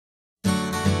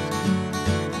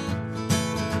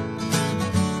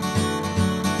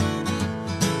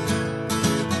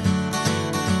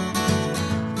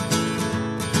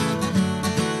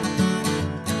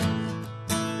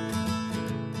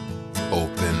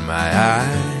my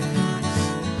eyes,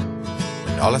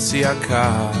 and all I see are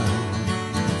cars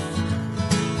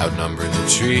outnumbering the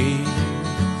trees,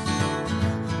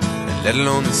 and let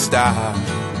alone the stars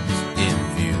in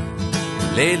view.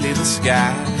 Lately the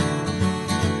sky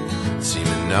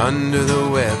seeming under the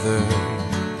weather,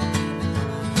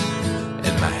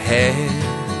 and my head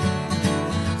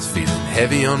is feeling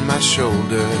heavy on my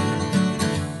shoulder.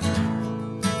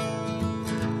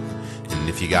 And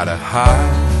if you got a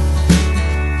heart,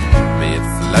 may it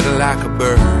flutter like a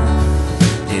bird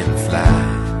in flight.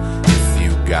 If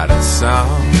you got a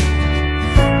song,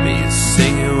 may you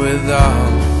sing it with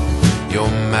all your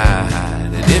might.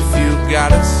 And if you got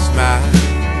a smile,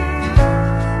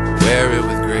 wear it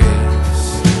with grace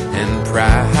and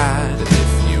pride. And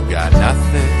if you got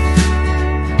nothing,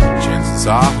 chances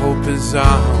are hope is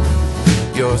on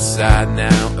your side.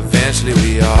 Now eventually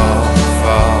we all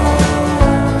fall,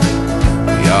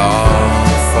 we all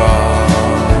fall.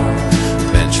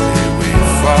 Eventually we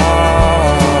fall,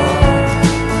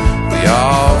 we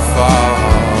all fall.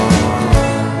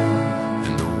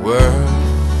 And the world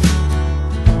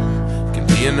can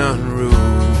be an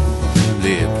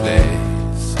unruly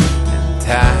place, and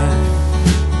time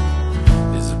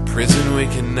is a prison we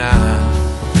cannot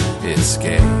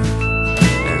escape.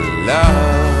 And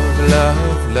love,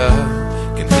 love, love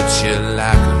can hit you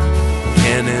like a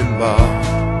cannonball,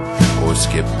 or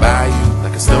skip by you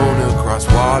like a stone across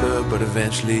water, but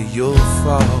eventually you'll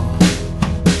fall.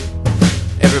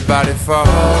 Everybody falls,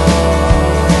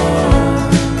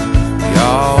 we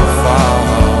all fall.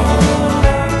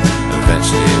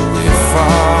 Eventually we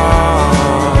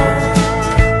fall,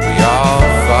 we all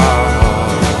fall.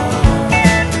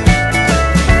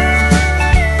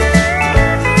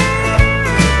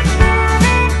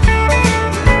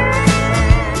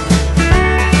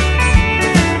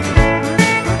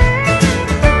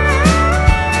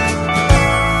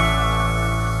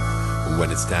 When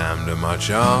it's time to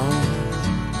march on,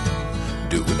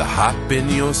 do it with a hop in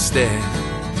your step,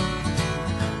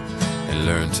 and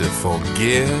learn to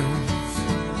forgive.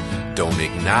 Don't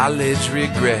acknowledge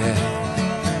regret,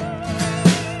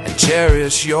 and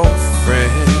cherish your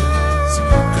friends,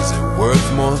 'cause they're worth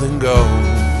more than gold,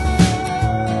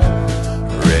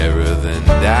 rarer than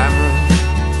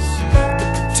diamonds, the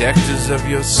protectors of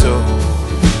your soul.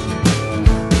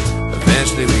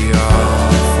 Eventually we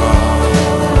all fall,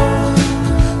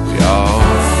 we all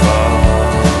fall.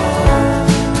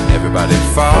 Everybody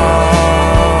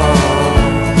fall,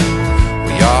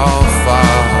 we all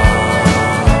fall.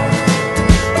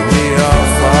 We all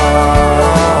fall,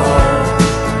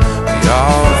 we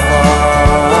all fall.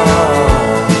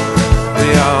 We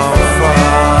all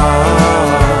fall,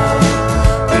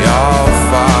 we all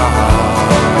fall.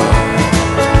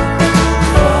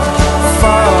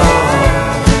 Fall,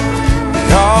 we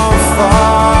all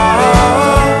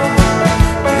fall,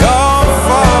 we all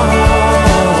fall.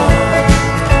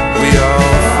 We all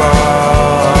fall,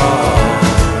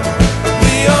 we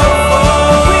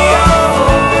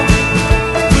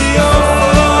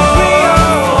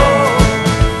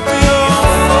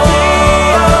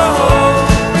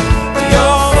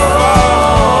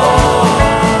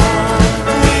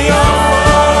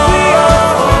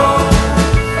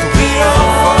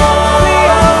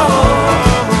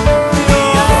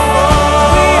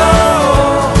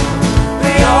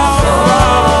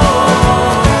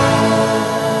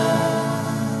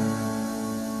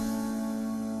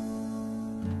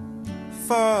fall, we all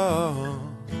fall,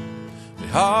 we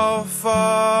all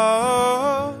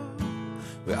fall,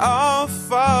 we all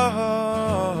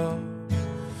fall,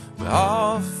 we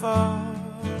all fall,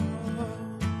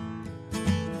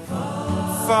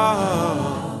 fall.